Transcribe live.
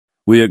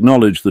We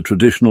acknowledge the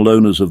traditional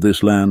owners of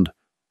this land,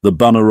 the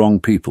Bunurong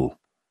people,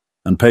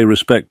 and pay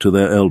respect to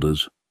their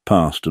elders,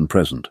 past and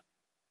present.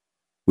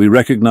 We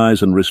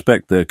recognize and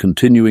respect their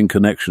continuing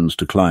connections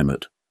to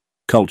climate,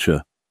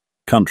 culture,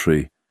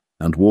 country,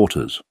 and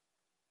waters.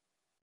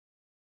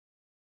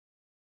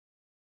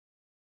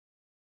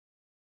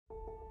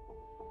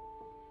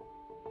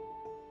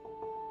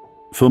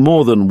 For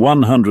more than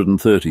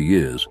 130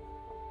 years,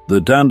 the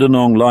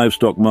Dandenong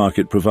Livestock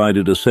Market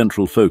provided a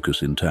central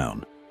focus in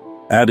town,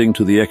 adding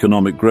to the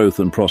economic growth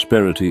and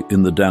prosperity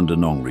in the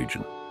Dandenong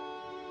region.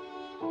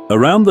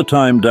 Around the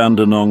time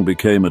Dandenong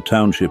became a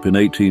township in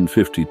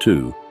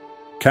 1852,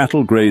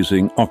 cattle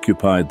grazing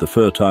occupied the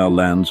fertile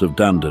lands of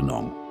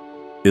Dandenong.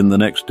 In the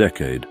next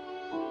decade,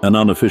 an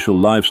unofficial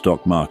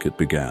livestock market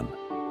began.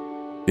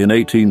 In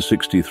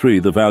 1863,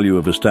 the value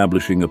of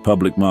establishing a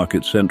public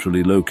market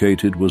centrally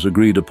located was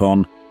agreed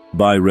upon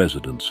by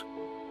residents,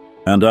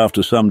 and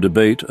after some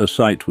debate, a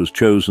site was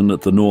chosen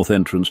at the north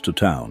entrance to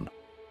town,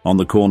 on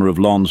the corner of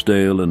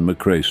Lonsdale and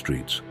McRae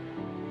Streets.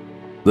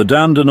 The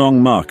Dandenong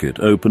Market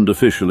opened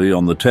officially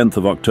on the 10th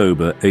of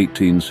October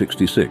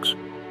 1866,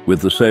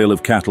 with the sale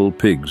of cattle,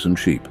 pigs and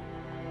sheep.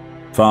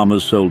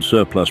 Farmers sold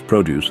surplus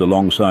produce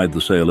alongside the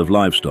sale of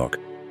livestock,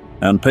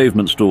 and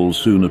pavement stalls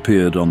soon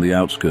appeared on the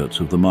outskirts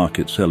of the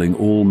market selling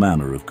all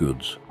manner of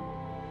goods.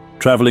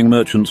 Travelling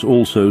merchants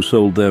also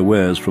sold their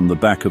wares from the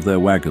back of their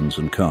wagons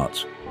and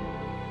carts.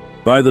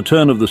 By the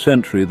turn of the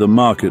century, the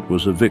market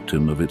was a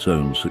victim of its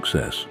own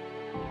success.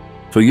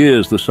 For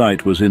years the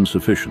site was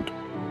insufficient,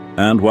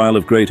 and while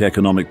of great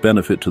economic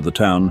benefit to the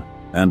town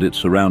and its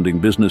surrounding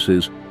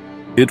businesses,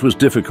 it was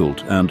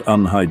difficult and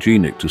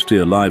unhygienic to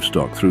steer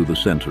livestock through the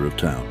centre of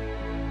town.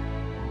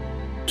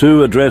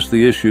 To address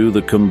the issue,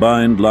 the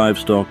combined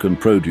livestock and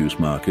produce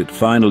market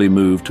finally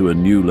moved to a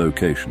new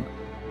location,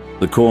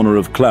 the corner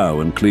of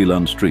Clough and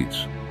Cleland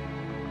Streets,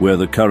 where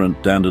the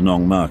current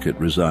Dandenong Market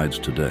resides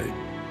today.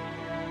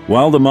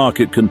 While the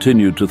market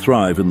continued to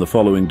thrive in the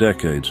following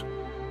decades,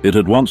 it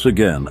had once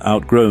again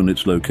outgrown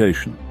its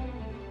location.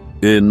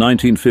 In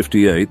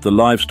 1958, the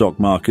livestock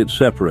market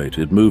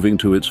separated, moving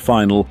to its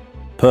final,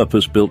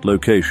 purpose-built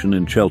location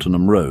in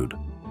Cheltenham Road,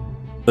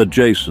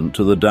 adjacent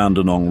to the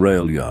Dandenong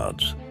rail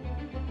yards.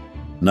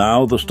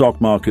 Now the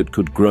stock market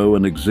could grow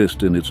and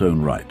exist in its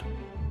own right.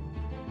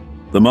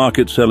 The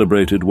market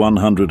celebrated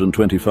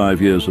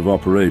 125 years of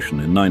operation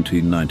in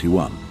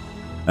 1991,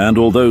 and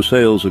although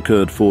sales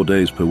occurred 4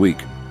 days per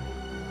week,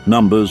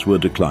 numbers were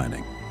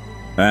declining.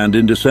 And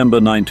in December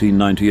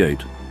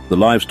 1998, the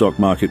livestock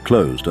market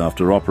closed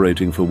after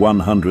operating for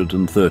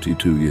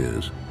 132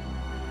 years.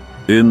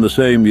 In the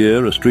same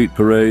year, a street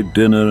parade,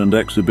 dinner and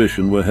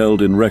exhibition were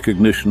held in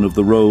recognition of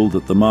the role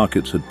that the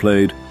markets had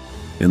played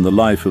in the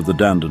life of the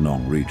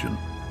Dandenong region.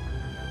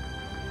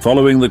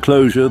 Following the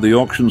closure, the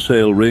auction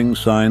sale ring,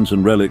 signs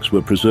and relics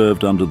were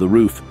preserved under the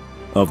roof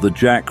of the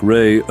Jack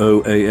Ray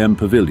OAM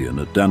Pavilion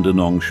at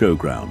Dandenong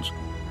Showgrounds,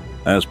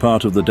 as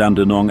part of the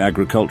Dandenong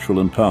Agricultural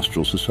and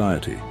Pastoral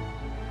Society.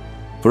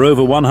 For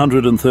over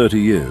 130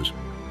 years,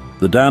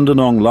 the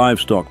Dandenong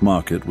Livestock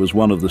Market was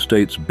one of the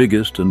state's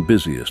biggest and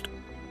busiest,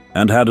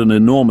 and had an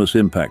enormous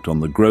impact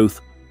on the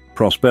growth,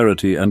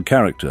 prosperity and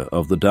character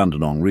of the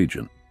Dandenong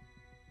region.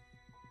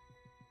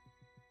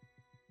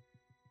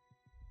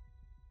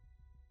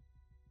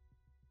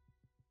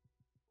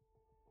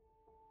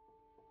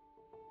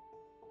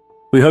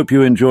 We hope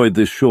you enjoyed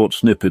this short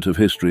snippet of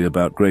history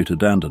about Greater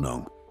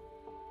Dandenong.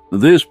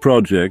 This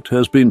project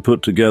has been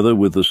put together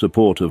with the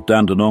support of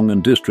Dandenong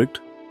and District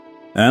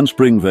and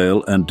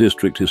Springvale and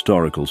District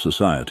Historical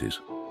Societies.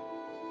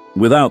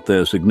 Without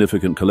their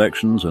significant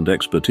collections and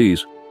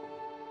expertise,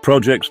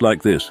 projects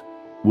like this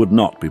would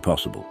not be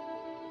possible.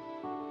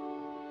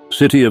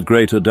 City of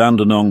Greater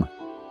Dandenong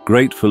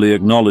gratefully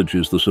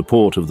acknowledges the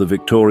support of the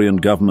Victorian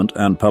Government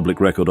and Public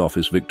Record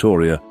Office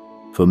Victoria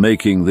for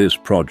making this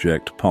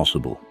project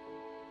possible.